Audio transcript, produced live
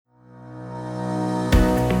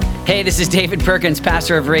Hey, this is David Perkins,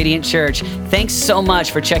 pastor of Radiant Church. Thanks so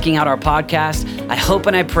much for checking out our podcast. I hope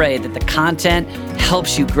and I pray that the content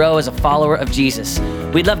helps you grow as a follower of Jesus.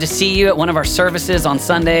 We'd love to see you at one of our services on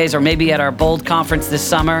Sundays or maybe at our Bold conference this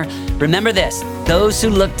summer. Remember this, those who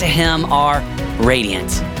look to him are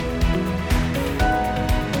radiant.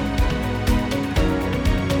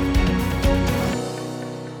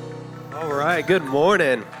 All right, good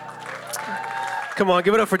morning. Come on,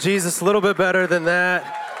 give it up for Jesus. A little bit better than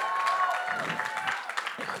that.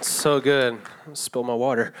 It's so good. I'll spill my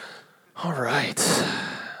water. All right.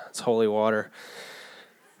 It's holy water.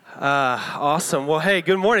 Awesome. Well, hey,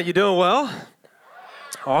 good morning. You doing well?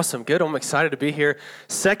 Awesome. Good. I'm excited to be here.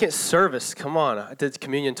 Second service. Come on. I did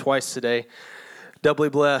communion twice today. Doubly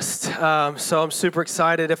blessed. So I'm super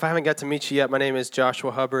excited. If I haven't got to meet you yet, my name is Joshua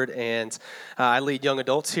Hubbard, and I lead young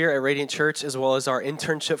adults here at Radiant Church, as well as our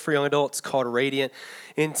internship for young adults called Radiant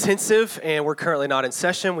Intensive, and we're currently not in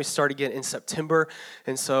session. We start again in September,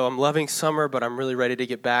 and so I'm loving summer, but I'm really ready to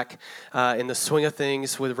get back in the swing of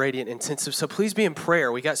things with Radiant Intensive. So please be in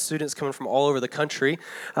prayer. We got students coming from all over the country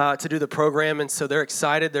to do the program, and so they're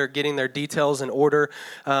excited. They're getting their details in order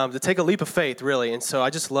to take a leap of faith, really. And so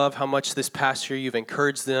I just love how much this past year you've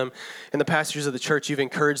encouraged them, and the pastors of the church, you've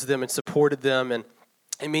encouraged them and supported them, and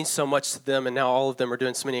it means so much to them, and now all of them are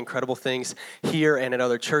doing so many incredible things here and at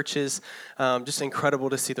other churches. Just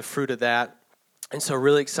incredible to see the fruit of that. And so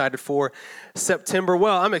really excited for September.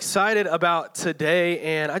 Well, I'm excited about today,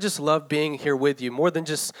 and I just love being here with you. More than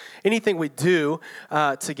just anything we do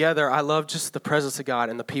together, I love just the presence of God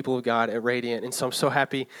and the people of God at Radiant. And so I'm so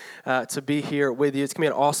happy to be here with you. It's going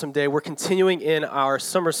to be an awesome day. We're continuing in our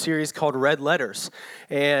summer series called Red Letters.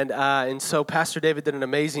 And so Pastor David did an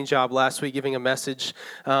amazing job last week giving a message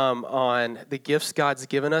on the gifts God's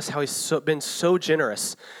given us, how he's been so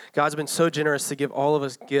generous. God's been so generous to give all of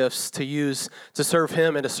us gifts to use to serve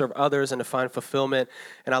him and to serve others and to find fulfillment.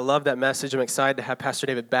 And I love that message. I'm excited to have Pastor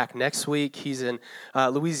David back next week. He's in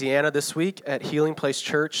Louisiana this week at Healing Place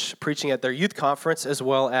Church, preaching at their youth conference as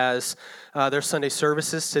well as their Sunday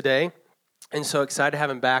services today. And so excited to have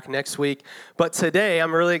him back next week. But today,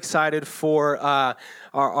 I'm really excited for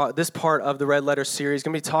this part of the Red Letter series.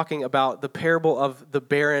 Going to be talking about the parable of the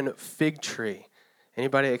barren fig tree.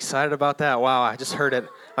 Anybody excited about that? Wow, I just heard it.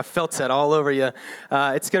 I felt that all over you.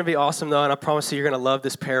 It's going to be awesome, though, and I promise you you're going to love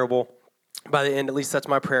this parable. By the end, at least that's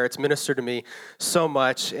my prayer. It's ministered to me so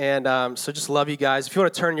much, and so just love you guys. If you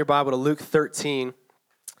want to turn your Bible to Luke 13,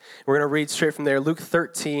 we're going to read straight from there. Luke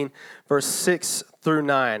 13, verse 6 through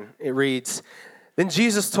 9. It reads, "Then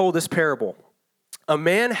Jesus told this parable. A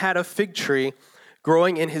man had a fig tree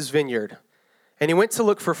growing in his vineyard, and he went to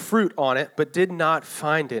look for fruit on it, but did not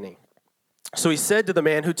find any. So he said to the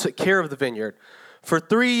man who took care of the vineyard, 'For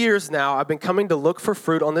 3 years now I've been coming to look for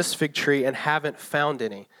fruit on this fig tree and haven't found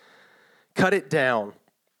any. Cut it down.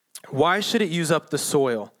 Why should it use up the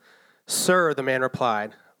soil?' 'Sir,' the man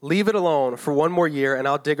replied, 'leave it alone for 1 more year and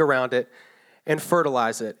I'll dig around it and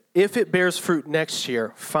fertilize it. If it bears fruit next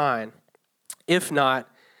year, fine. If not,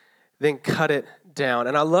 then cut it down.'"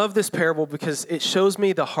 And I love this parable because it shows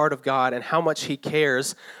me the heart of God and how much he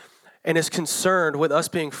cares and is concerned with us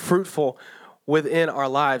being fruitful within our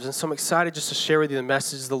lives. And so I'm excited just to share with you the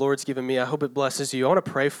message the Lord's given me. I hope it blesses you. I want to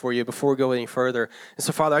pray for you before we go any further. And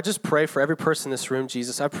so, Father, I just pray for every person in this room,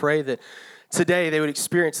 Jesus. I pray that today they would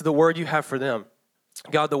experience the word you have for them.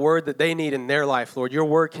 God, the word that they need in their life, Lord. Your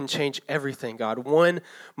word can change everything, God. One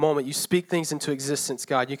moment, you speak things into existence,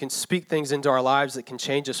 God. You can speak things into our lives that can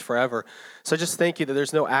change us forever. So I just thank you that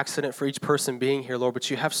there's no accident for each person being here, Lord, but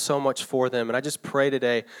you have so much for them. And I just pray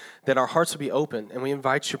today that our hearts will be open, and we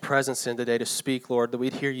invite your presence in today to speak, Lord, that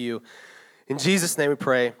we'd hear you. In Jesus' name we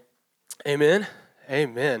pray. Amen.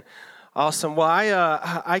 Amen. Awesome. Well,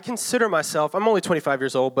 I consider myself, I'm only 25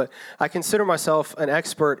 years old, but I consider myself an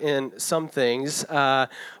expert in some things.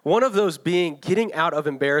 One of those being getting out of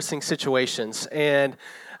embarrassing situations. And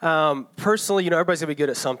personally, everybody's going to be good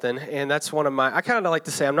at something, and that's one of my, I kind of like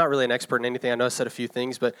to say I'm not really an expert in anything. I know I said a few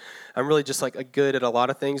things, but I'm really just like a good at a lot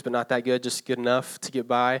of things, but not that good, just good enough to get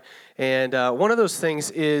by. And one of those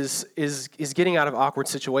things is getting out of awkward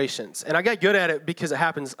situations. And I got good at it because it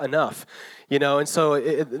happens enough, and so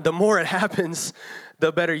the more it happens,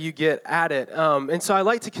 the better you get at it. And so I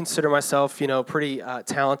like to consider myself, pretty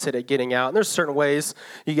talented at getting out. And there's certain ways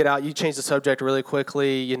you get out. You change the subject really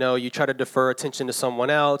quickly. You try to defer attention to someone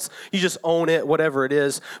else. You just own it, whatever it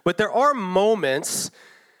is. But there are moments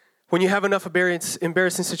when you have enough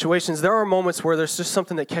embarrassing situations, there are moments where there's just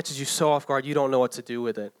something that catches you so off guard, you don't know what to do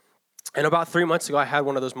with it. And about 3 months ago, I had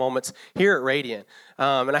one of those moments here at Radiant.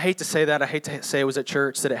 And I hate to say that. I hate to say it was at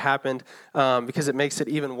church that it happened because it makes it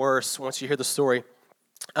even worse once you hear the story.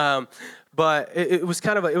 But it was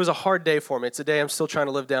it was a hard day for me. It's a day I'm still trying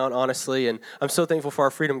to live down, honestly, and I'm so thankful for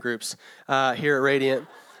our freedom groups here at Radiant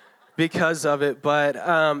because of it. But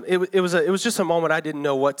it was just a moment I didn't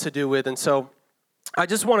know what to do with, and so I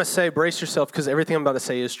just want to say, brace yourself, because everything I'm about to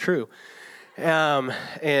say is true,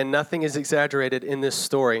 and nothing is exaggerated in this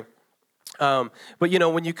story. But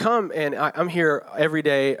when you come, and I'm here every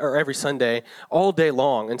day or every Sunday all day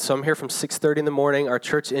long, and so I'm here from 6:30 in the morning, our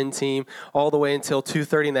church in team, all the way until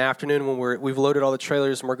 2:30 in the afternoon when we've loaded all the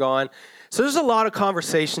trailers and we're gone. So there's a lot of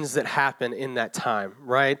conversations that happen in that time,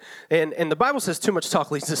 right? And the Bible says too much talk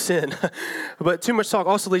leads to sin, but too much talk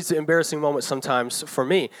also leads to embarrassing moments sometimes for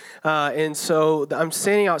me. And so I'm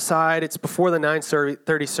standing outside. It's before the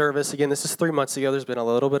 9:30 service. Again, this is 3 months ago. There's been a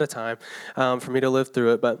little bit of time for me to live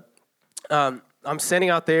through it, but I'm standing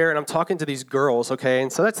out there and I'm talking to these girls, okay?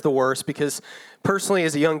 And so that's the worst, because personally,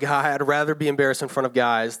 as a young guy, I'd rather be embarrassed in front of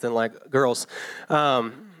guys than like girls.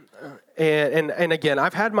 And again,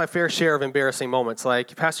 I've had my fair share of embarrassing moments.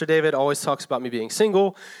 Like Pastor David always talks about me being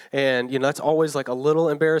single, and that's always like a little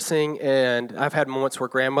embarrassing. And I've had moments where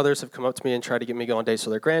grandmothers have come up to me and tried to get me go on dates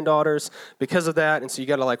with their granddaughters because of that. And so you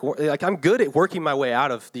got to like I'm good at working my way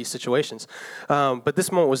out of these situations. But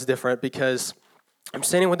this moment was different because I'm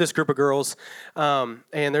standing with this group of girls, and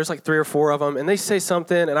there's like 3 or 4 of them, and they say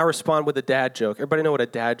something, and I respond with a dad joke. Everybody know what a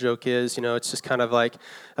dad joke is? It's just kind of like,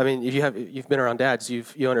 I mean, if you've been around dads,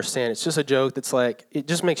 you understand. It's just a joke that's like, it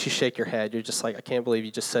just makes you shake your head. You're just like, I can't believe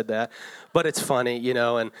you just said that, but it's funny,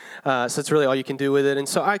 and so it's really all you can do with it. And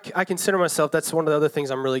so I consider myself, that's one of the other things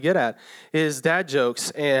I'm really good at, is dad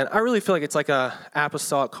jokes, and I really feel like it's like a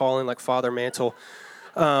apostolic calling, like Father Mantle,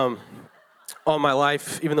 all my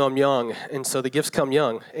life, even though I'm young, and so the gifts come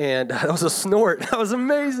young, and that was a snort. That was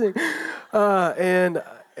amazing, and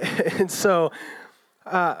so,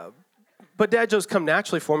 but dad jokes come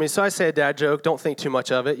naturally for me. So I say a dad joke, don't think too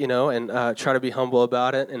much of it, and try to be humble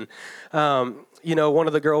about it. And one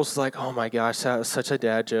of the girls was like, "Oh my gosh, that was such a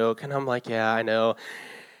dad joke," and I'm like, "Yeah, I know."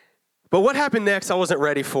 But what happened next, I wasn't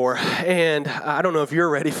ready for, and I don't know if you're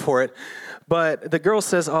ready for it. But the girl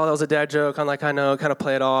says, "Oh, that was a dad joke." I'm like, "I know," kind of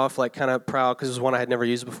play it off, like kind of proud because it was one I had never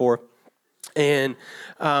used before. And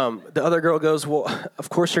the other girl goes, "Well, of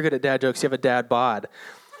course you're good at dad jokes. You have a dad bod."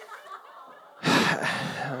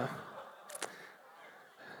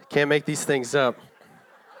 Can't make these things up.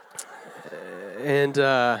 And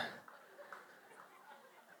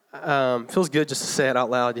feels good just to say it out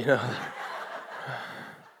loud,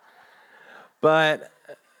 But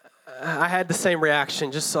I had the same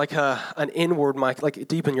reaction, just like an inward mic, like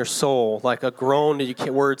deep in your soul, like a groan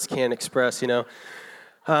that words can't express, And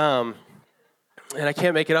I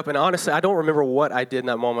can't make it up. And honestly, I don't remember what I did in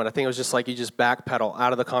that moment. I think it was just like you just backpedal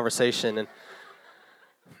out of the conversation.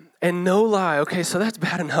 And no lie, okay, so that's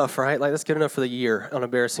bad enough, right? Like that's good enough for the year on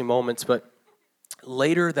embarrassing moments. But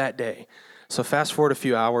later that day, so fast forward a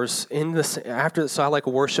few hours so I like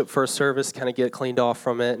worship first service, kind of get cleaned off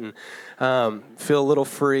from it, and feel a little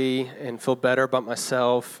free and feel better about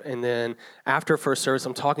myself. And then after first service,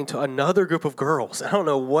 I'm talking to another group of girls. I don't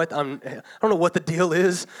know what the deal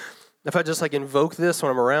is, if I just like invoke this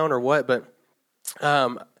when I'm around or what. But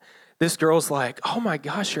this girl's like, "Oh my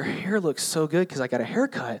gosh, your hair looks so good," because I got a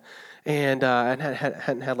haircut. And I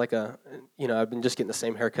hadn't had like I've been just getting the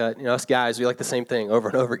same haircut. Us guys, we like the same thing over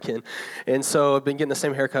and over again. And so I've been getting the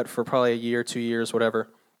same haircut for probably a year, 2 years, whatever.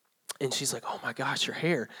 And she's like, "Oh my gosh, your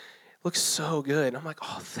hair looks so good." And I'm like,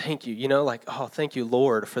 "Oh, thank you." "Oh, thank you,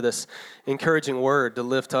 Lord, for this encouraging word to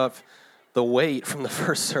lift up the weight from the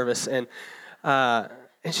first service." And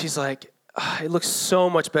she's like, "It looks so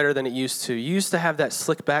much better than it used to. You used to have that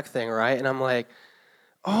slick back thing, right?" And I'm like,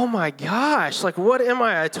 "Oh my gosh, like what am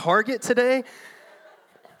I, a target today?"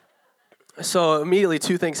 So immediately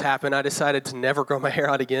 2 things happened. I decided to never grow my hair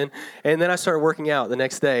out again. And then I started working out the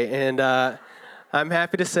next day. And I'm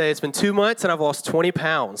happy to say it's been 2 months and I've lost 20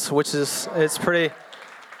 pounds, which is, it's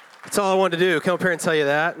all I wanted to do. Come up here and tell you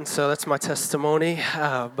that. And so that's my testimony.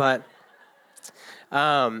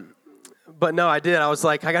 But no, I did. I was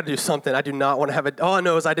like, I got to do something. I do not want to have all I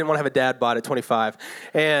know is I didn't want to have a dad bod at 25.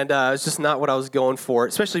 And it's just not what I was going for,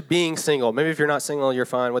 especially being single. Maybe if you're not single, you're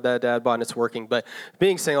fine with that dad bod and it's working. But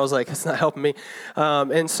being single, I was like, it's not helping me.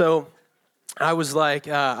 And so I was like,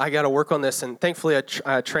 I got to work on this. And thankfully,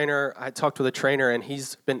 I talked with a trainer, and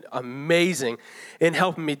he's been amazing in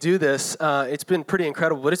helping me do this. It's been pretty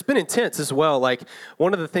incredible, but it's been intense as well. Like,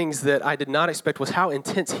 one of the things that I did not expect was how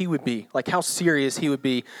intense he would be, like how serious he would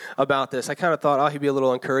be about this. I kind of thought, oh, he'd be a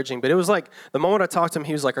little encouraging, but it was like the moment I talked to him,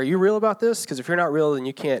 he was like, "Are you real about this? Because if you're not real, then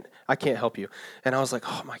I can't help you." And I was like,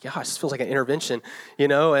 oh my gosh, this feels like an intervention,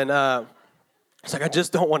 And He's like, I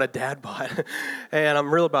just don't want a dad bod. And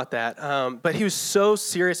I'm real about that. But he was so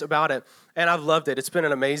serious about it. And I've loved it. It's been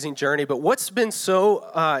an amazing journey. But what's been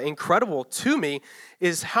so incredible to me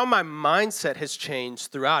is how my mindset has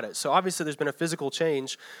changed throughout it. So obviously there's been a physical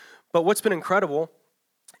change. But what's been incredible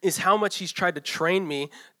is how much he's tried to train me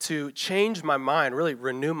to change my mind, really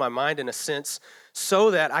renew my mind in a sense, so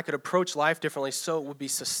that I could approach life differently, so it would be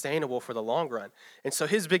sustainable for the long run. And so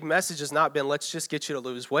his big message has not been, let's just get you to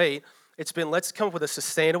lose weight. It's been, let's come up with a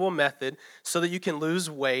sustainable method so that you can lose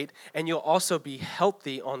weight and you'll also be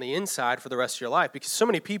healthy on the inside for the rest of your life. Because so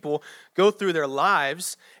many people go through their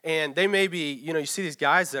lives and they may be, you see these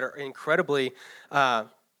guys that are incredibly,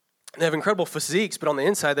 they have incredible physiques, but on the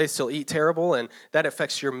inside, they still eat terrible, and that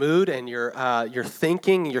affects your mood and your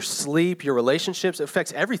thinking, your sleep, your relationships. It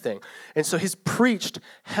affects everything. And so he's preached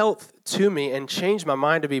health to me and changed my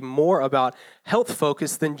mind to be more about health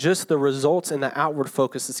focus than just the results and the outward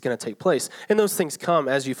focus that's going to take place. And those things come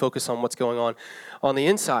as you focus on what's going on the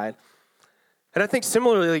inside. And I think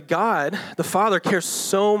similarly, God, the Father, cares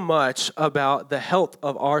so much about the health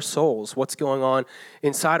of our souls, what's going on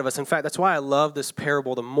inside of us. In fact, that's why I love this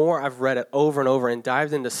parable. The more I've read it over and over and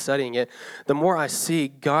dived into studying it, the more I see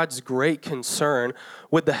God's great concern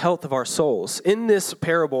with the health of our souls. In this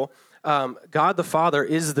parable, God the Father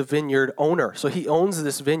is the vineyard owner. So he owns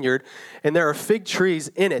this vineyard, and there are fig trees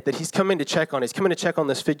in it that he's coming to check on. He's coming to check on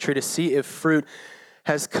this fig tree to see if fruit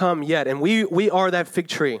has come yet. And we are that fig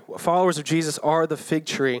tree. Followers of Jesus are the fig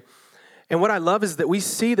tree. And what I love is that we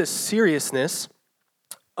see the seriousness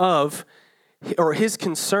of, or his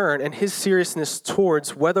concern and his seriousness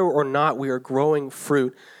towards whether or not we are growing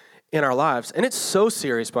fruit in our lives. And it's so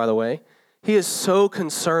serious, by the way. He is so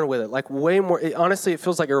concerned with it, like way more. Honestly, it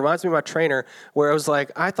feels like it reminds me of my trainer, where I was like,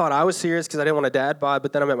 I thought I was serious because I didn't want a dad bod,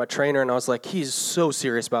 but then I met my trainer and I was like, he's so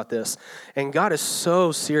serious about this. And God is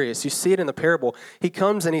so serious. You see it in the parable. He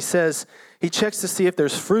comes and he says, he checks to see if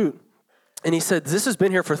there's fruit. And he said, this has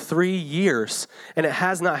been here for 3 years and it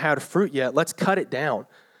has not had fruit yet. Let's cut it down.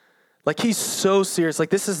 Like, he's so serious. Like,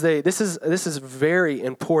 this is very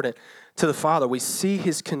important to the Father. We see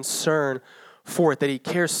his concern for it, that he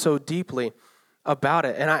cares so deeply about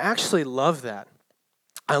it. And I actually love that.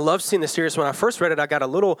 I love seeing the serious. When I first read it, I got a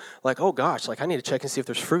little like, oh gosh, like I need to check and see if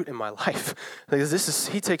there's fruit in my life. Because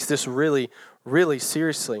he takes this really, really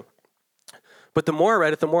seriously. But the more I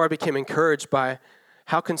read it, the more I became encouraged by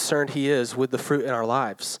how concerned he is with the fruit in our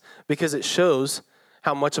lives. Because it shows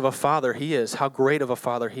how much of a father he is, how great of a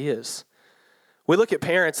father he is. We look at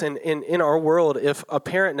parents, and in our world, if a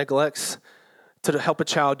parent neglects to help a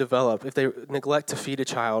child develop, if they neglect to feed a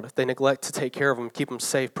child, if they neglect to take care of them, keep them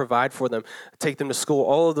safe, provide for them, take them to school,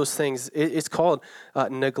 all of those things, it's called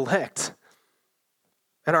neglect.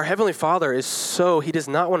 And our Heavenly Father he does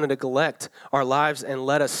not want to neglect our lives and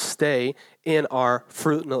let us stay in our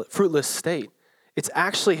fruitless state. It's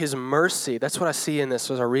actually his mercy. That's what I see in this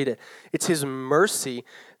as I read it. It's his mercy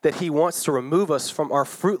that he wants to remove us from our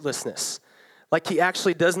fruitlessness. Like, he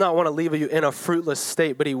actually does not want to leave you in a fruitless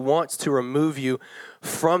state, but he wants to remove you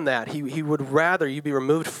from that. He would rather you be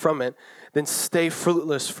removed from it than stay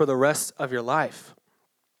fruitless for the rest of your life.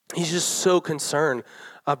 He's just so concerned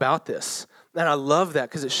about this. And I love that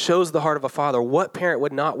because it shows the heart of a father. What parent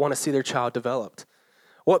would not want to see their child developed?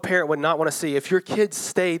 What parent would not want to see if your kids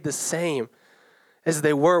stayed the same as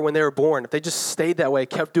they were when they were born, if they just stayed that way,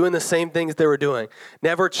 kept doing the same things they were doing,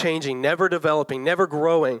 never changing, never developing, never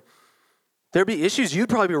growing, there'd be issues. You'd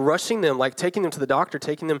probably be rushing them, like taking them to the doctor,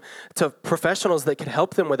 taking them to professionals that could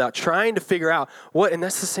help them with that, trying to figure out what, and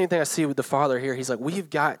that's the same thing I see with the Father here. He's like,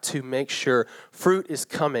 we've got to make sure fruit is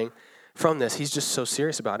coming from this. He's just so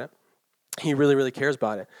serious about it. He really, really cares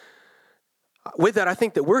about it. With that, I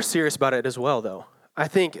think that we're serious about it as well, though. I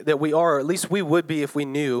think that we are, or at least we would be if we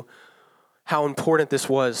knew how important this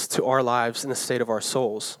was to our lives and the state of our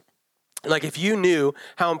souls. Like, if you knew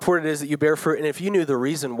how important it is that you bear fruit, and if you knew the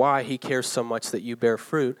reason why he cares so much that you bear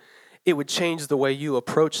fruit, it would change the way you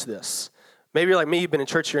approach this. Maybe you're like me, you've been in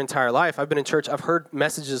church your entire life. I've been in church, I've heard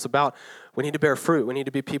messages about we need to bear fruit. We need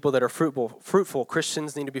to be people that are fruitful.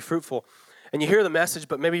 Christians need to be fruitful. And you hear the message,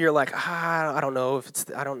 but maybe you're like, I don't know if it's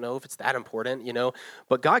that important,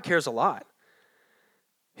 But God cares a lot.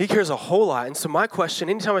 He cares a whole lot. And so my question,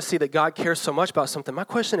 anytime I see that God cares so much about something, my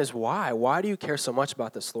question is why? Why do you care so much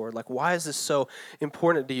about this, Lord? Like, why is this so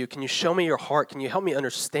important to you? Can you show me your heart? Can you help me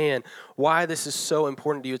understand why this is so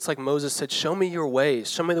important to you? It's like Moses said, show me your ways.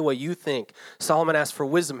 Show me the way you think. Solomon asked for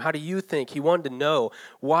wisdom. How do you think? He wanted to know,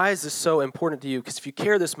 why is this so important to you? Because if you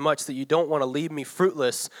care this much that you don't want to leave me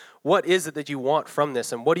fruitless, what is it that you want from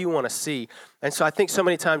this, and what do you want to see? And so I think so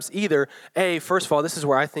many times either, first of all, this is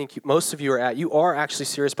where I think most of you are at. You are actually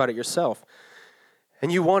serious about it yourself.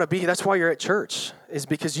 And you want to be, that's why you're at church, is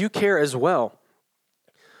because you care as well.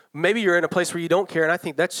 Maybe you're in a place where you don't care, and I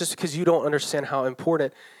think that's just because you don't understand how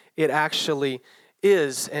important it actually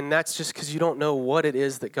is, and that's just because you don't know what it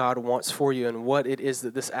is that God wants for you and what it is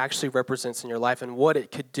that this actually represents in your life and what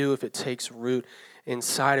it could do if it takes root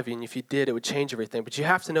inside of you. And if you did, it would change everything. But you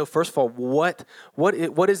have to know, first of all,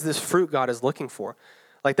 what is this fruit God is looking for?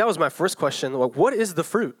 Like, that was my first question. Like, what is the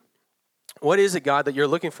fruit? What is it, God, that you're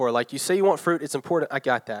looking for? Like, you say you want fruit, it's important. I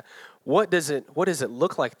got that. What does it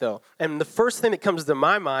look like, though? And the first thing that comes to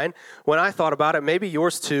my mind when I thought about it, maybe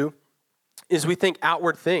yours too, is we think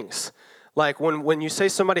outward things. Like when you say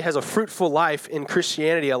somebody has a fruitful life in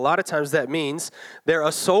Christianity, a lot of times that means they're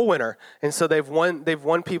a soul winner. And so they've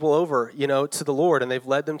won people over, to the Lord, and they've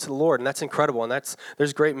led them to the Lord. And that's incredible. And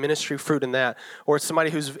there's great ministry fruit in that. Or it's somebody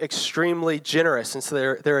who's extremely generous, and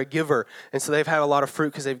so they're a giver. And so they've had a lot of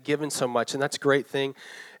fruit because they've given so much. And that's a great thing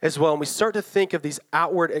as well. And we start to think of these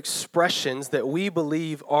outward expressions that we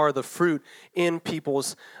believe are the fruit in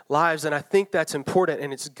people's lives. And I think that's important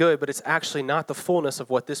and it's good, but it's actually not the fullness of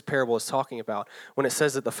what this parable is talking about when it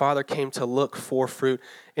says that the Father came to look for fruit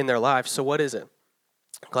in their lives. So what is it?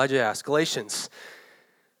 Glad you asked. Galatians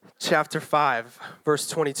chapter 5, verse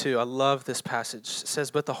 22. I love this passage. It says,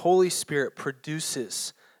 "But the Holy Spirit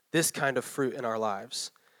produces this kind of fruit in our lives: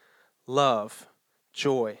 love,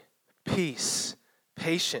 joy, peace,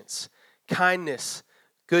 patience, kindness,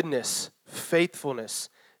 goodness, faithfulness,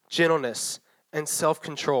 gentleness, and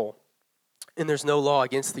self-control. And there's no law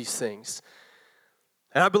against these things."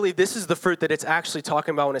 And I believe this is the fruit that it's actually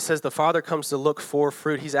talking about when it says the Father comes to look for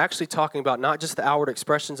fruit. He's actually talking about not just the outward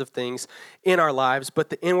expressions of things in our lives, but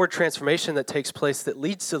the inward transformation that takes place that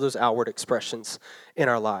leads to those outward expressions in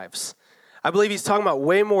our lives. I believe he's talking about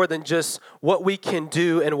way more than just what we can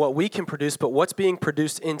do and what we can produce, but what's being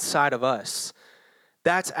produced inside of us.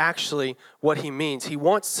 That's actually what he means. He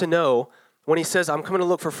wants to know, when he says, I'm coming to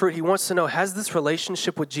look for fruit, he wants to know, has this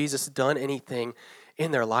relationship with Jesus done anything in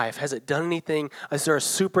their life? Has it done anything? Is there a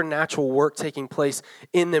supernatural work taking place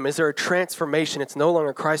in them? Is there a transformation? It's no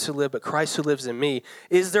longer Christ who lives, but Christ who lives in me.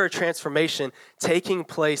 Is there a transformation taking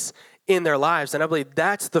place in their lives? And I believe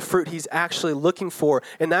that's the fruit he's actually looking for.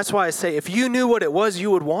 And that's why I say, if you knew what it was, you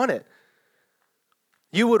would want it.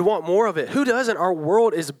 You would want more of it. Who doesn't? Our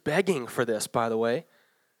world is begging for this, by the way.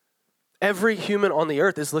 Every human on the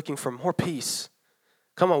earth is looking for more peace.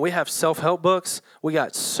 Come on, we have self-help books. We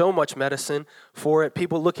got so much medicine for it.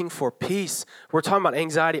 People looking for peace. We're talking about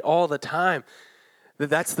anxiety all the time.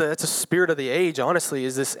 That's a spirit of the age, honestly,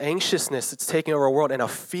 is this anxiousness that's taking over our world and a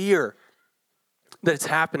fear that it's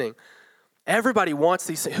happening. Everybody wants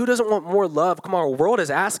these things. Who doesn't want more love? Come on, our world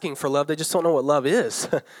is asking for love. They just don't know what love is.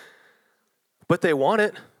 But they want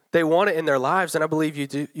it. They want it in their lives, and I believe you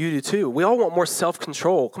do too. We all want more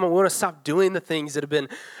self-control. Come on, we want to stop doing the things that have been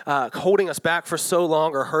holding us back for so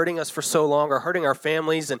long or hurting us for so long or hurting our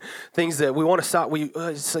families and things that we want to stop.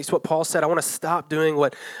 It's like what Paul said, I want to stop doing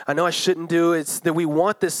what I know I shouldn't do. It's that we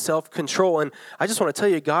want this self-control, and I just want to tell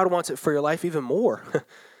you, God wants it for your life even more.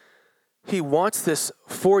 He wants this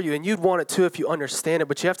for you, and you'd want it too if you understand it,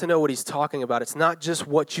 but you have to know what he's talking about. It's not just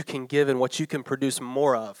what you can give and what you can produce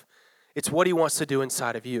more of. It's what he wants to do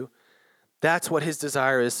inside of you. That's what his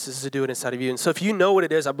desire is to do it inside of you. And so if you know what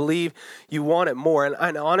it is, I believe you want it more.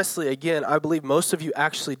 And honestly, again, I believe most of you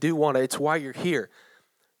actually do want it. It's why you're here.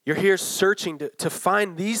 You're here searching to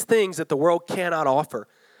find these things that the world cannot offer.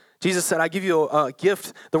 Jesus said, I give you a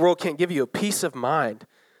gift the world can't give you, a peace of mind.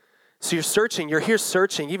 So you're searching. You're here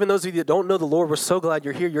searching. Even those of you that don't know the Lord, we're so glad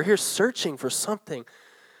you're here. You're here searching for something.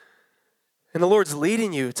 And the Lord's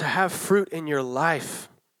leading you to have fruit in your life.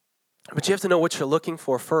 But you have to know what you're looking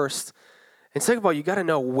for first. And second of all, you got to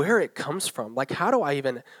know where it comes from. Like, how do I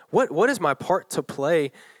even, what is my part to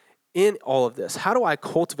play in all of this? How do I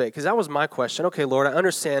cultivate? Because that was my question. Okay, Lord, I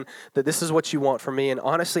understand that this is what you want from me. And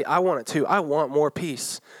honestly, I want it too. I want more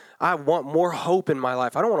peace. I want more hope in my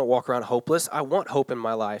life. I don't want to walk around hopeless. I want hope in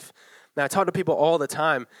my life. Now, I talk to people all the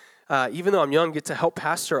time. Even though I'm young, get to help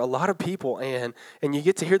pastor a lot of people, and you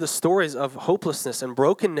get to hear the stories of hopelessness and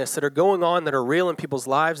brokenness that are going on, that are real in people's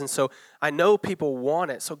lives. And so I know people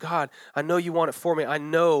want it. So God, I know you want it for me. I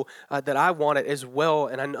know that I want it as well,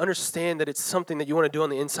 and I understand that it's something that you want to do on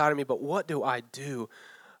the inside of me, but what do I do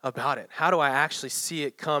about it? How do I actually see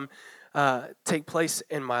it take place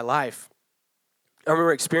in my life? I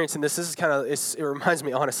remember experiencing this. This is kind of, it reminds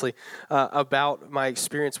me, honestly, about my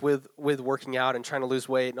experience with working out and trying to lose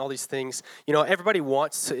weight and all these things. You know, everybody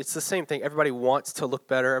wants to, it's the same thing. Everybody wants to look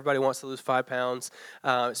better. Everybody wants to lose 5 pounds,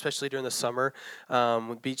 especially during the summer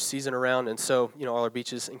with beach season around. And so, you know, all our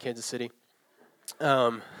beaches in Kansas City.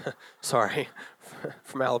 Sorry,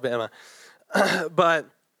 from Alabama. But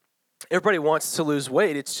everybody wants to lose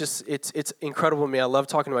weight. It's incredible to me. I love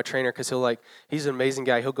talking to my trainer because he's an amazing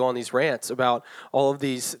guy. He'll go on these rants about all of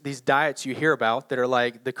these diets you hear about that are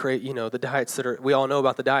like the diets that we all know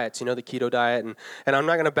about the diets, the keto diet. And I'm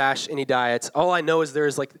not going to bash any diets. All I know is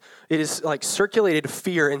it is circulated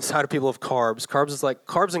fear inside of people of carbs.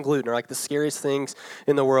 Carbs and gluten are like the scariest things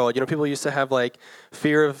in the world. People used to have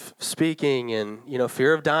fear of speaking and,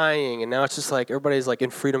 fear of dying. And now it's just everybody's in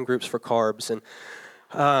freedom groups for carbs. And,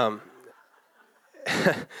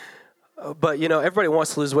 but, everybody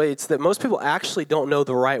wants to lose weight. It's that most people actually don't know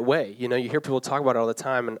the right way. You hear people talk about it all the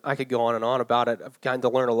time, and I could go on and on about it. I've gotten to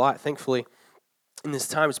learn a lot, thankfully. In this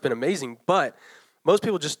time, it's been amazing. But most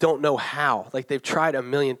people just don't know how. They've tried a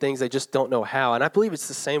million things. They just don't know how. And I believe it's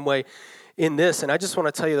the same way in this. And I just want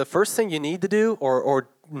to tell you the first thing you need to do or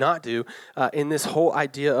not do in this whole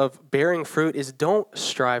idea of bearing fruit is don't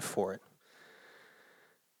strive for it.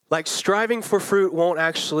 Striving for fruit won't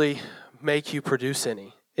actually make you produce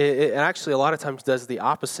any. It actually a lot of times does the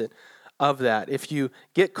opposite of that. If you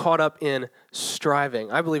get caught up in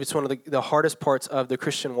striving, I believe it's one of the hardest parts of the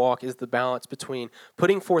Christian walk is the balance between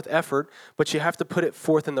putting forth effort, but you have to put it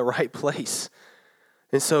forth in the right place.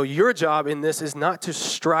 And so your job in this is not to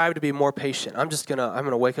strive to be more patient. I'm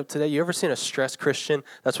gonna wake up today. You ever seen a stressed Christian?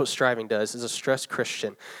 That's what striving does, is a stressed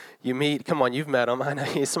Christian. You've met them. I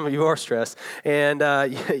know some of you are stressed. And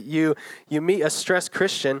you meet a stressed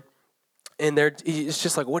Christian, and it's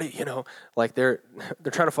just what do you, they're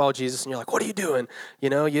trying to follow Jesus, and you're like, what are you doing?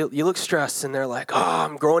 You look stressed, and they're like, oh,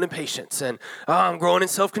 I'm growing in patience, and oh, I'm growing in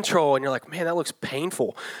self-control, and you're like, man, that looks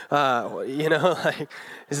painful.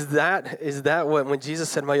 Is that what, when Jesus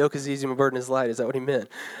said, my yoke is easy, my burden is light, is that what he meant?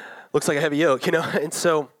 Looks like a heavy yoke, And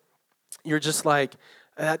so you're just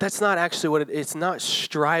that's not actually it's not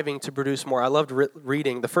striving to produce more. I loved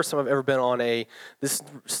reading. The first time I've ever been on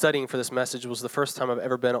studying for this message was the first time I've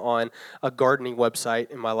ever been on a gardening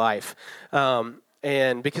website in my life.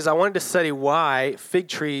 And because I wanted to study why fig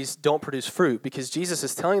trees don't produce fruit, because Jesus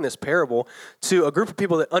is telling this parable to a group of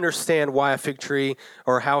people that understand why a fig tree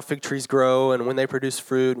or how fig trees grow and when they produce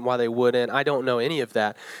fruit and why they wouldn't. I don't know any of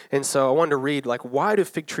that. And so I wanted to read, why do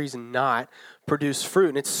fig trees not produce fruit?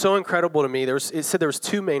 And it's so incredible to me. It said there was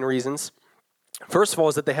two main reasons. First of all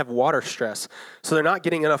is that they have water stress. So they're not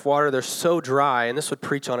getting enough water. They're so dry, and this would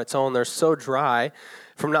preach on its own. They're so dry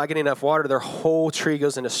from not getting enough water, their whole tree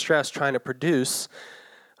goes into stress trying to produce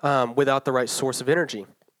without the right source of energy.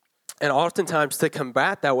 And oftentimes to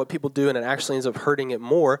combat that, what people do, and it actually ends up hurting it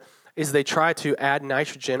more, is they try to add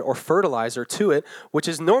nitrogen or fertilizer to it, which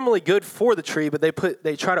is normally good for the tree, but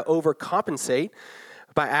they try to overcompensate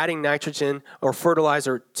by adding nitrogen or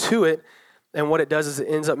fertilizer to it. And what it does is it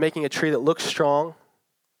ends up making a tree that looks strong,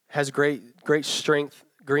 has great strength,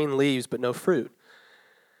 green leaves, but no fruit.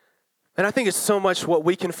 And I think it's so much what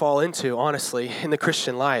we can fall into, honestly, in the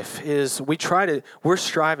Christian life, is we're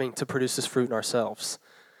striving to produce this fruit in ourselves.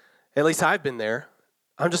 At least I've been there.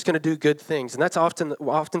 I'm just going to do good things. And that's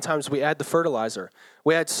oftentimes we add the fertilizer.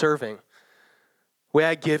 We add serving. We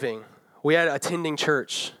add giving. We add attending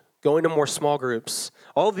church, going to more small groups.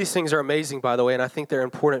 All of these things are amazing, by the way, and I think they're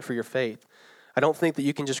important for your faith. I don't think that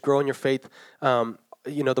you can just grow in your faith.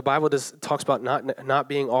 The Bible talks about not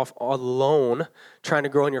being off alone, trying to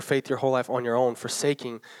grow in your faith your whole life on your own,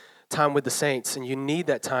 forsaking time with the saints. And you need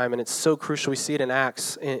that time, and it's so crucial. We see it in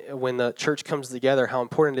Acts when the church comes together, how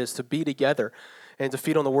important it is to be together and to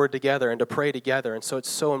feed on the word together and to pray together. And so it's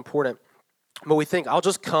so important. But we think, I'll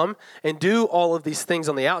just come and do all of these things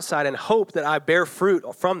on the outside and hope that I bear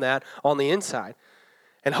fruit from that on the inside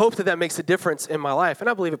and hope that makes a difference in my life. And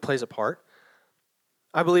I believe it plays a part.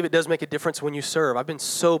 I believe it does make a difference when you serve. I've been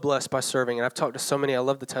so blessed by serving, and I've talked to so many. I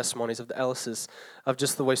love the testimonies of the Ellises, of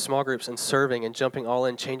just the way small groups and serving and jumping all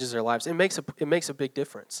in changes their lives. It makes a big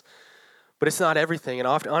difference. But it's not everything, and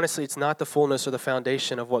honestly, it's not the fullness or the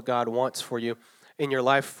foundation of what God wants for you in your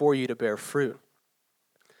life for you to bear fruit.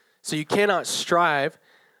 So you cannot strive.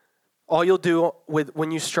 All you'll do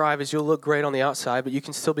when you strive is you'll look great on the outside, but you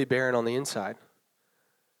can still be barren on the inside.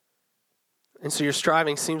 And so your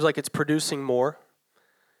striving seems like it's producing more,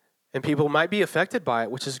 and people might be affected by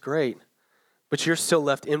it, which is great, but you're still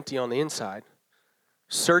left empty on the inside,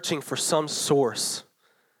 searching for some source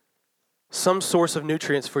of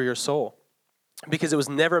nutrients for your soul, because it was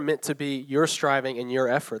never meant to be your striving and your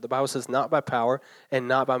effort. The Bible says, not by power and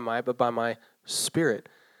not by might, but by my Spirit.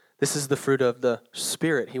 This is the fruit of the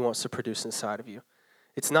Spirit he wants to produce inside of you.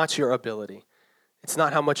 It's not your ability. It's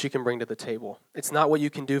not how much you can bring to the table. It's not what you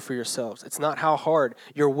can do for yourselves. It's not how hard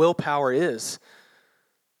your willpower is.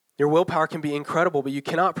 Your willpower can be incredible, but you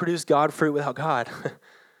cannot produce God fruit without God.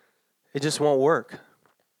 It just won't work.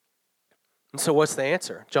 And so what's the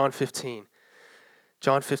answer? John 15.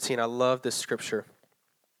 John 15, I love this scripture.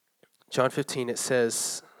 John 15, it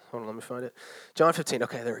says, hold on, let me find it. John 15,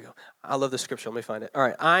 okay, there we go. I love this scripture, let me find it. All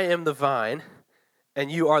right, I am the vine,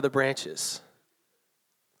 and you are the branches.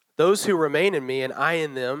 Those who remain in me and I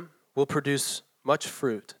in them will produce much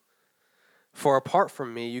fruit. For apart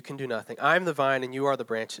from me, you can do nothing. I am the vine, and you are the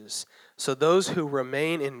branches. So those who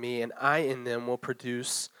remain in me and I in them will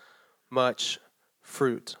produce much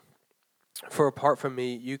fruit. For apart from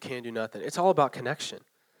me, you can do nothing. It's all about connection.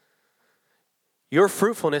 Your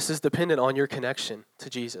fruitfulness is dependent on your connection to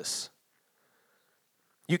Jesus.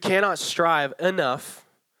 You cannot strive enough.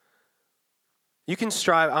 You can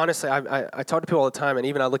strive, honestly, I talk to people all the time, and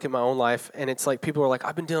even I look at my own life, and it's like people are like,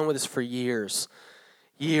 I've been dealing with this for years.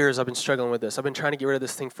 Years I've been struggling with this. I've been trying to get rid of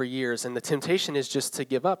this thing for years, and the temptation is just to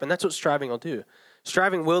give up, and that's what striving will do.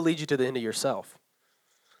 Striving will lead you to the end of yourself,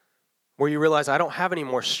 where you realize, I don't have any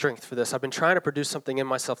more strength for this. I've been trying to produce something in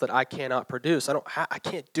myself that I cannot produce. I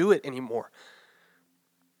can't do it anymore.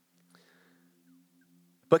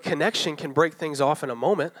 But connection can break things off in a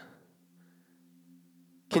moment,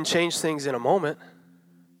 can change things in a moment,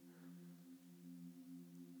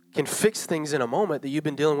 can fix things in a moment that you've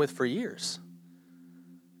been dealing with for years.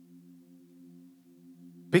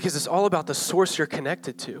 Because it's all about the source you're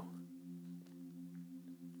connected to.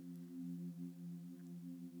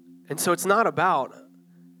 And so it's not about,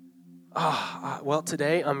 well,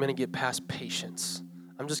 today I'm going to get past patience.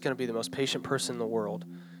 I'm just going to be the most patient person in the world.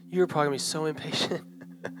 You're probably going to be so impatient.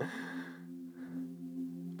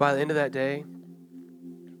 By the end of that day,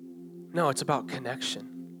 no, it's about connection.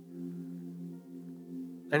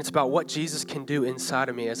 And it's about what Jesus can do inside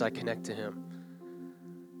of me as I connect to him.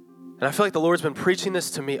 And I feel like the Lord's been preaching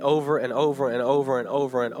this to me over and over and over and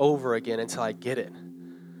over and over again until I get it.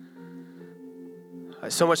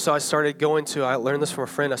 So much so I learned this from a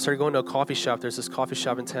friend. I started going to a coffee shop. There's this coffee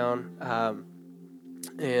shop in town.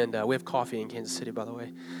 And we have coffee in Kansas City, by the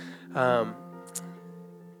way.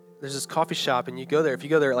 There's this coffee shop, and you go there. If you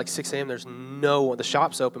go there at like 6 a.m., the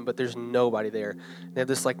shop's open, but there's nobody there. They have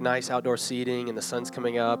this like nice outdoor seating, and the sun's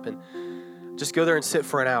coming up, and just go there and sit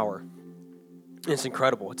for an hour. It's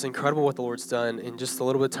incredible. It's incredible what the Lord's done in just a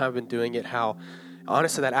little bit of time I've been doing it, how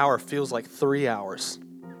honestly that hour feels like 3 hours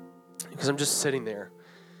because I'm just sitting there.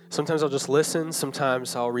 Sometimes I'll just listen.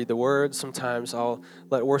 Sometimes I'll read the Word. Sometimes I'll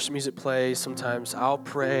let worship music play. Sometimes I'll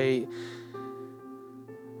pray.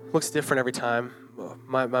 Looks different every time.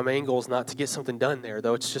 My main goal is not to get something done there,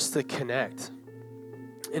 though. It's just to connect.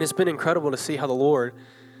 And it's been incredible to see how the Lord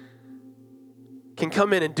can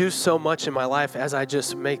come in and do so much in my life as I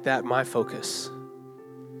just make that my focus.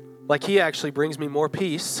 Like he actually brings me more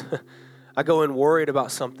peace. I go in worried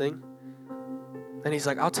about something, and he's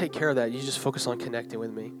like, I'll take care of that. You just focus on connecting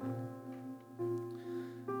with me.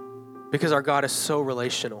 Because our God is so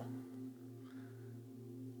relational.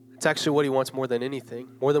 It's actually what he wants more than anything,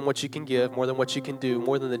 more than what you can give, more than what you can do,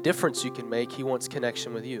 more than the difference you can make. He wants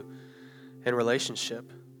connection with you and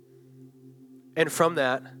relationship. And from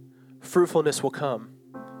that, fruitfulness will come,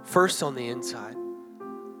 first on the inside.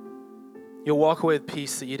 You'll walk away with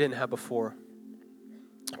peace that you didn't have before,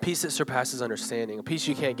 a peace that surpasses understanding, a peace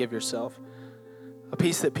you can't give yourself, a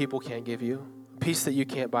peace that people can't give you, a peace that you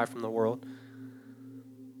can't buy from the world.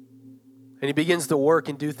 And he begins to work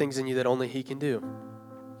and do things in you that only he can do.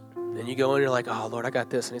 And you go in and you're like, oh, Lord, I got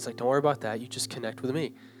this. And he's like, don't worry about that. You just connect with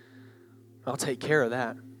me. I'll take care of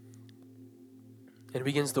that. And he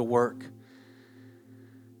begins to work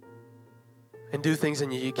and do things in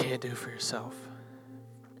you you can't do for yourself.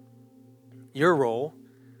 Your role,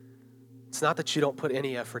 it's not that you don't put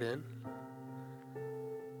any effort in.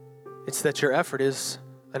 It's that your effort is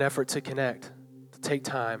an effort to connect, to take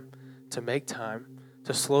time, to make time,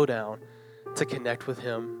 to slow down, to connect with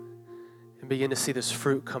him, and begin to see this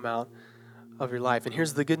fruit come out of your life. And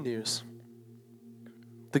here's the good news.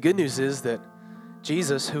 The good news is that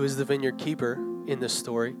Jesus, who is the vineyard keeper in this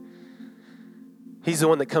story, he's the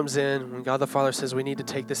one that comes in when God the Father says, we need to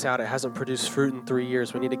take this out. It hasn't produced fruit in 3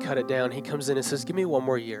 years. We need to cut it down. He comes in and says, give me one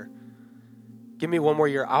more year. Give me one more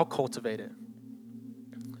year. I'll cultivate it.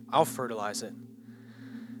 I'll fertilize it.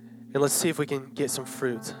 And let's see if we can get some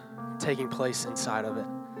fruit taking place inside of it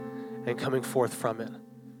and coming forth from it.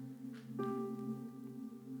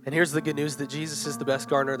 And here's the good news that Jesus is the best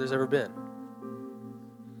gardener there's ever been.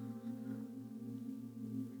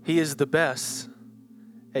 He is the best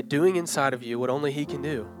at doing inside of you what only he can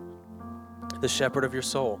do. The shepherd of your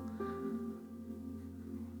soul.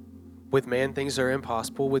 With man, things are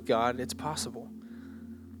impossible. With God, it's possible.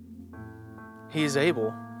 He is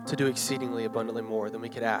able to do exceedingly abundantly more than we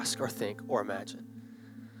could ask or think or imagine.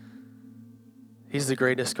 He's the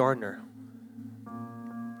greatest gardener.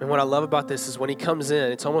 And what I love about this is when he comes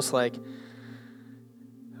in, it's almost like,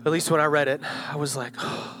 at least when I read it, I was like,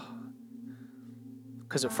 oh.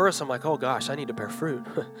 Because at first I'm like, oh gosh, I need to bear fruit.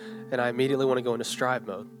 And I immediately want to go into strive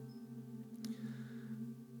mode.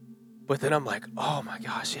 But then I'm like, oh my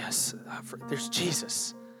gosh, yes, there's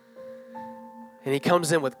Jesus. And he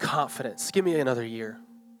comes in with confidence. Give me another year.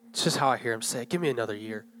 It's just how I hear him say it. Give me another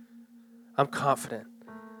year. I'm confident.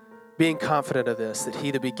 Being confident of this, that he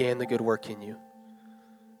that began the good work in you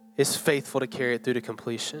is faithful to carry it through to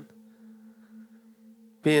completion.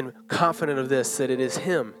 Being confident of this, that it is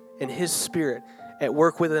him and his Spirit at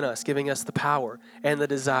work within us, giving us the power and the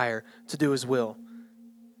desire to do his will.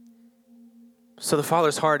 So the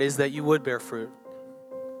Father's heart is that you would bear fruit.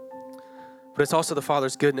 But it's also the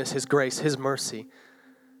Father's goodness, his grace, his mercy,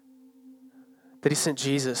 that he sent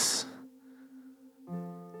Jesus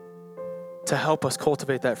to help us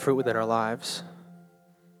cultivate that fruit within our lives.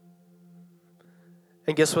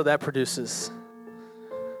 And guess what that produces?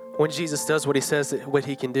 When Jesus does what he says, what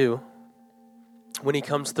he can do, when he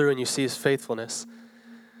comes through and you see his faithfulness,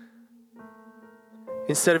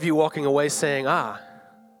 instead of you walking away saying,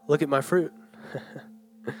 look at my fruit.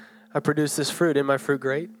 I produced this fruit. Isn't my fruit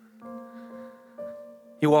great?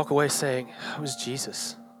 You walk away saying, it was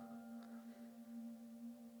Jesus.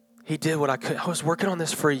 He did what I could. I was working on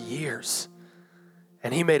this for years,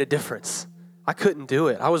 and he made a difference. I couldn't do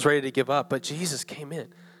it. I was ready to give up, but Jesus came in.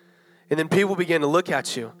 And then people begin to look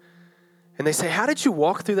at you, and they say, how did you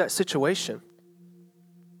walk through that situation?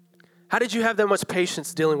 How did you have that much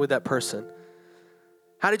patience dealing with that person?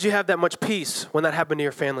 How did you have that much peace when that happened to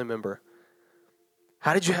your family member?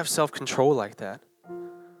 How did you have self-control like that?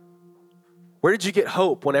 Where did you get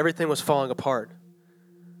hope when everything was falling apart?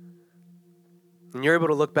 And you're able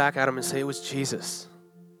to look back at him and say, it was Jesus.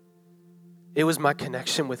 It was my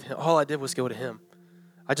connection with him. All I did was go to him.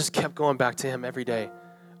 I just kept going back to him every day,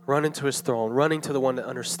 running to his throne, running to the one that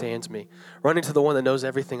understands me, running to the one that knows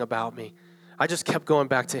everything about me. I just kept going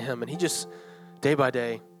back to him, and he just, day by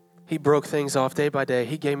day, he broke things off day by day.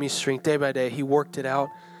 He gave me strength day by day. He worked it out.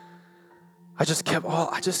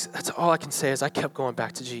 That's all I can say is I kept going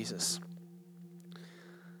back to Jesus.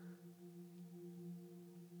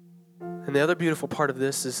 And the other beautiful part of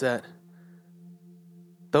this is that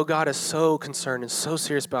though God is so concerned and so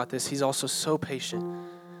serious about this, he's also so patient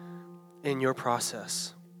in your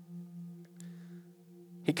process.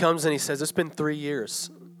 He comes and he says, it's been 3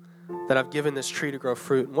 years that I've given this tree to grow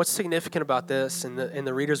fruit. And what's significant about this, and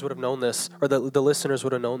the readers would have known this, or the listeners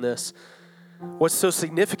would have known this, what's so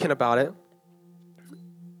significant about it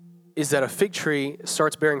is that a fig tree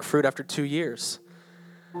starts bearing fruit after 2 years.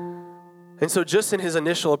 And so just in his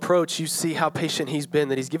initial approach, you see how patient he's been,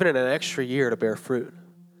 that he's given it an extra year to bear fruit.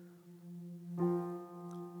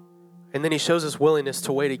 And then he shows his willingness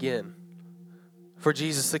to wait again for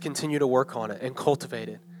Jesus to continue to work on it and cultivate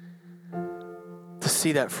it, to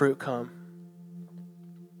see that fruit come.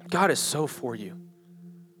 God is so for you.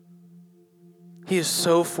 He is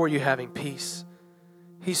so for you having peace.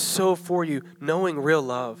 He's so for you knowing real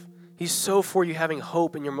love. He's so for you having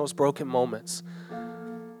hope in your most broken moments.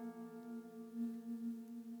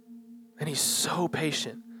 And he's so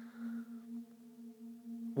patient,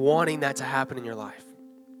 wanting that to happen in your life.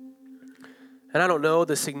 And I don't know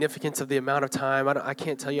the significance of the amount of time. I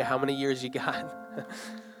can't tell you how many years you got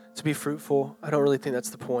to be fruitful. I don't really think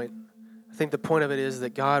that's the point. I think the point of it is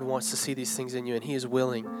that God wants to see these things in you, and he is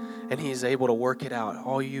willing, and he is able to work it out.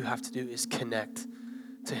 All you have to do is connect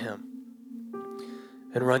to him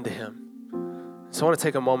and run to him. So I want to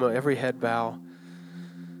take a moment, every head bow,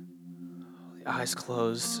 eyes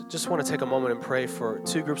closed. Just want to take a moment and pray for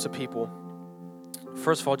two groups of people.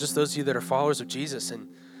 First of all, just those of you that are followers of Jesus, and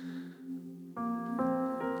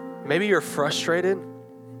maybe you're frustrated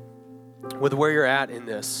with where you're at in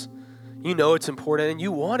this. You know it's important and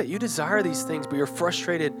you want it. You desire these things, but you're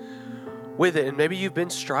frustrated with it. And maybe you've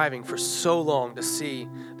been striving for so long to see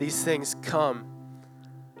these things come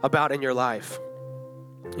about in your life,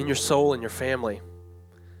 in your soul, in your family.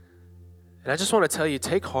 And I just want to tell you,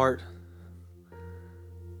 take heart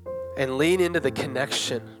and lean into the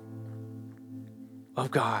connection of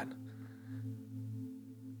God.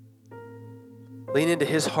 Lean into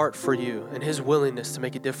his heart for you and his willingness to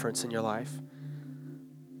make a difference in your life.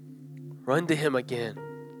 Run to him again.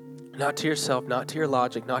 Not to yourself, not to your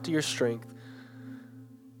logic, not to your strength,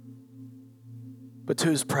 but to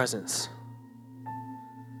his presence,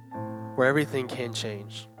 where everything can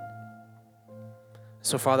change.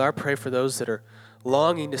 So, Father, I pray for those that are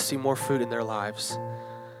longing to see more fruit in their lives,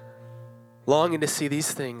 longing to see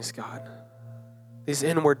these things, God, these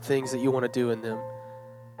inward things that you want to do in them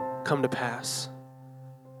come to pass.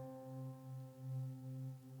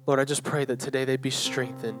 Lord, I just pray that today they'd be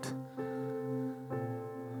strengthened.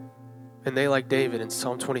 And they, like David in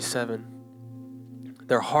Psalm 27,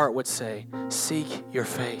 their heart would say, seek your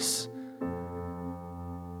face.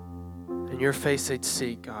 And your face they'd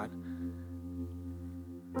seek, God.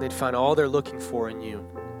 They'd find all they're looking for in you,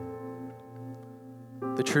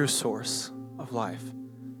 the true source of life.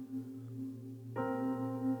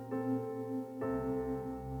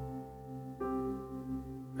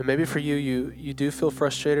 And maybe for you do feel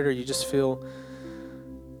frustrated, or you just feel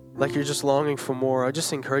like you're just longing for more. I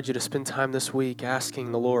just encourage you to spend time this week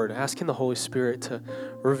asking the Lord, asking the Holy Spirit to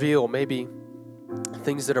reveal maybe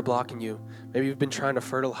things that are blocking you. Maybe you've been trying to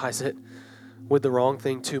fertilize it with the wrong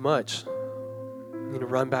thing too much. You need to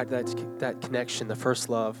run back that connection, the first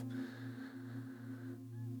love.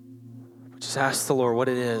 But just ask the Lord what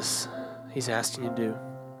it is He's asking you to do.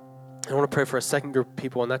 I want to pray for a second group of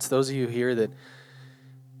people, and that's those of you here that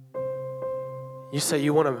you say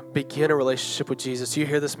you want to begin a relationship with Jesus. You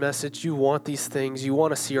hear this message. You want these things. You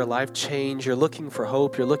want to see your life change. You're looking for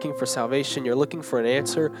hope. You're looking for salvation. You're looking for an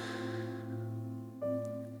answer.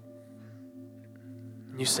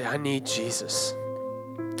 And you say, I need Jesus.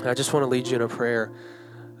 And I just want to lead you in a prayer,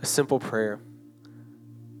 a simple prayer,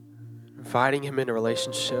 inviting Him into a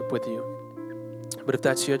relationship with you. But if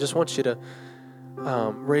that's you, I just want you to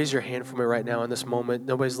raise your hand for me right now in this moment.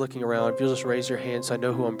 Nobody's looking around. If you'll just raise your hand so I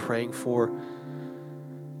know who I'm praying for.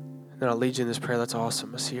 Then I'll lead you in this prayer. That's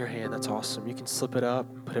awesome. I see your hand. That's awesome. You can slip it up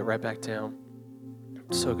and put it right back down.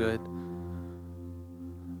 So good.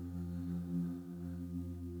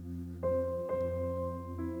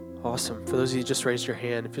 Awesome. For those of you who just raised your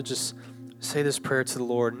hand, if you'll just say this prayer to the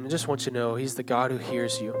Lord, and I just want you to know He's the God who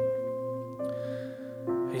hears you.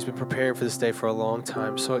 And He's been preparing for this day for a long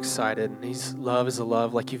time. So excited. And His love is a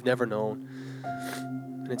love like you've never known.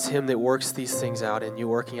 And it's Him that works these things out in you,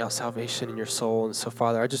 working out salvation in your soul. And so,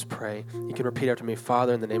 Father, I just pray. You can repeat after me.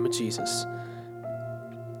 Father, in the name of Jesus,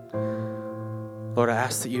 Lord, I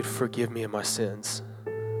ask that You'd forgive me of my sins.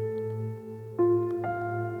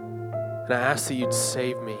 And I ask that You'd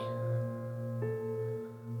save me.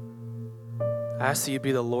 I ask that You'd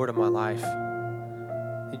be the Lord of my life.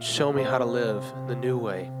 You'd show me how to live in the new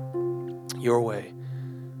way, Your way.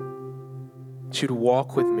 That You'd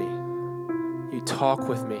walk with me. You talk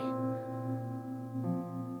with me.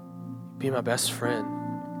 Be my best friend,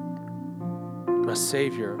 my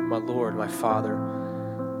Savior, my Lord, my Father.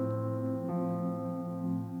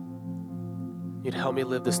 You'd help me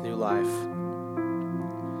live this new life.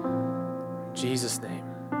 In Jesus' name.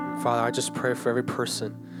 Father, I just pray for every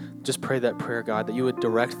person. Just pray that prayer, God, that You would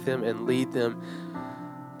direct them and lead them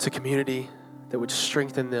to community, that would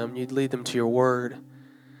strengthen them. You'd lead them to Your word,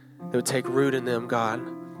 that would take root in them, God.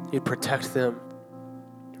 You'd protect them,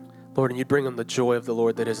 Lord, and You'd bring them the joy of the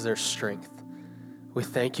Lord that is their strength. We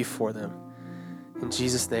thank You for them. In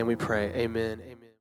Jesus' name we pray. Amen. Amen.